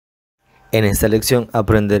En esta lección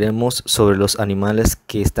aprenderemos sobre los animales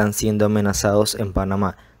que están siendo amenazados en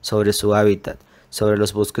Panamá, sobre su hábitat, sobre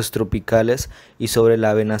los bosques tropicales y sobre el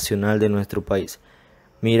ave nacional de nuestro país.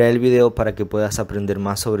 Mira el video para que puedas aprender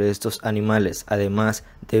más sobre estos animales. Además,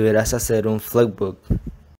 deberás hacer un flipbook.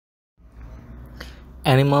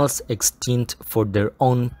 Animals extinct for their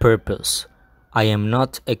own purpose. I am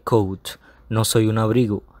not a coat. No soy un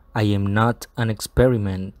abrigo. I am not an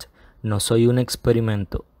experiment. No soy un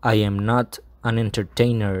experimento. I am not an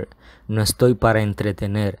entertainer. No estoy para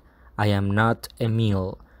entretener. I am not a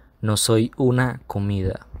meal. No soy una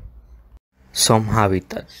comida. Some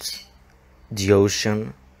habitats: the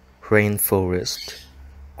ocean, rainforest,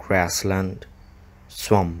 grassland,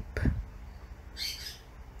 swamp.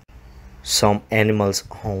 Some animals'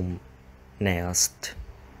 home, nest,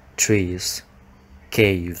 trees,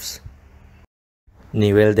 caves.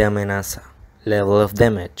 Nivel de amenaza: level of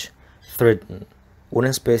damage, threatened. Una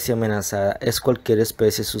especie amenazada es cualquier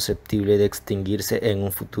especie susceptible de extinguirse en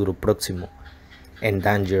un futuro próximo.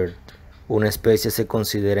 Endangered. Una especie se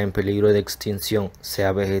considera en peligro de extinción,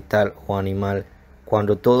 sea vegetal o animal,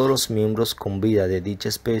 cuando todos los miembros con vida de dicha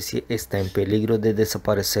especie están en peligro de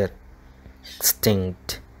desaparecer.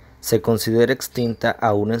 Extinct. Se considera extinta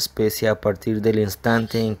a una especie a partir del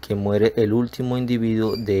instante en que muere el último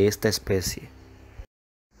individuo de esta especie.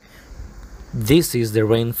 This is the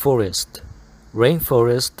rainforest.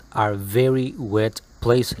 Rainforests are very wet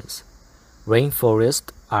places.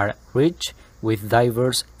 Rainforests are rich with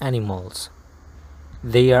diverse animals.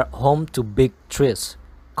 They are home to big trees,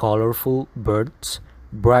 colorful birds,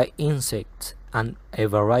 bright insects, and a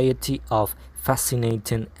variety of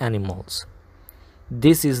fascinating animals.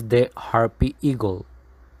 This is the harpy eagle.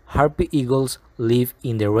 Harpy eagles live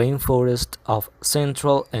in the rainforest of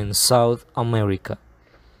Central and South America.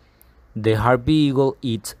 The harpy eagle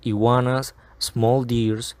eats iguanas, small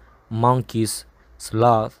deers, monkeys,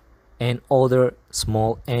 sloth, and other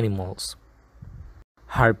small animals.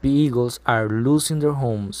 Harpy eagles are losing their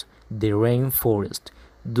homes, the rainforest,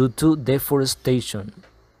 due to deforestation,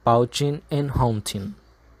 poaching, and hunting.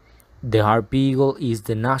 The harpy eagle is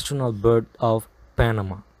the national bird of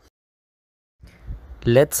Panama.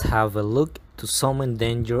 Let's have a look to some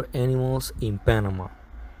endangered animals in Panama.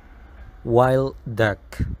 Wild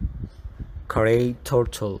duck, carey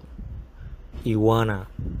turtle, iguana,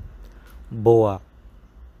 boa,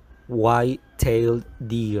 white-tailed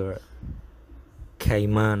deer,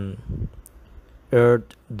 caiman,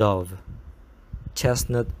 earth dove,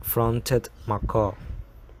 chestnut-fronted macaw,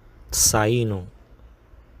 saino,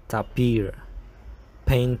 tapir,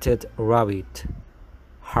 painted rabbit,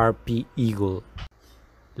 harpy eagle.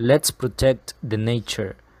 Let's protect the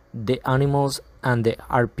nature, the animals, and the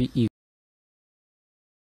harpy eagle.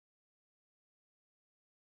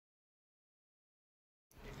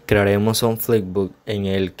 Crearemos un flipbook en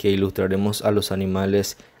el que ilustraremos a los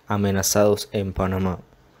animales amenazados en Panamá.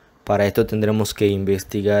 Para esto tendremos que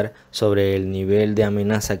investigar sobre el nivel de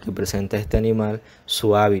amenaza que presenta este animal,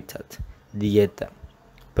 su hábitat, dieta,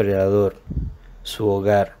 predador, su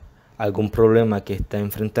hogar, algún problema que está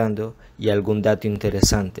enfrentando y algún dato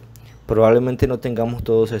interesante. Probablemente no tengamos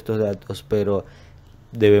todos estos datos, pero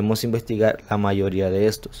debemos investigar la mayoría de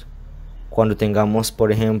estos. Cuando tengamos,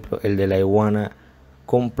 por ejemplo, el de la iguana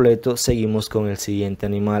completo, seguimos con el siguiente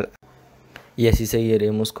animal y así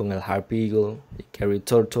seguiremos con el harpy eagle, el carey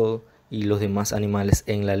turtle y los demás animales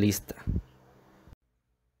en la lista.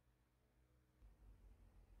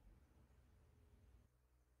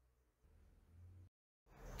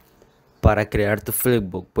 Para crear tu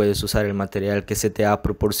flipbook puedes usar el material que se te ha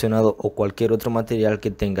proporcionado o cualquier otro material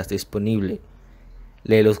que tengas disponible.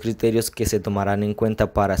 Lee los criterios que se tomarán en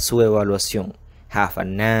cuenta para su evaluación. Have a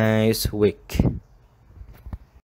nice week.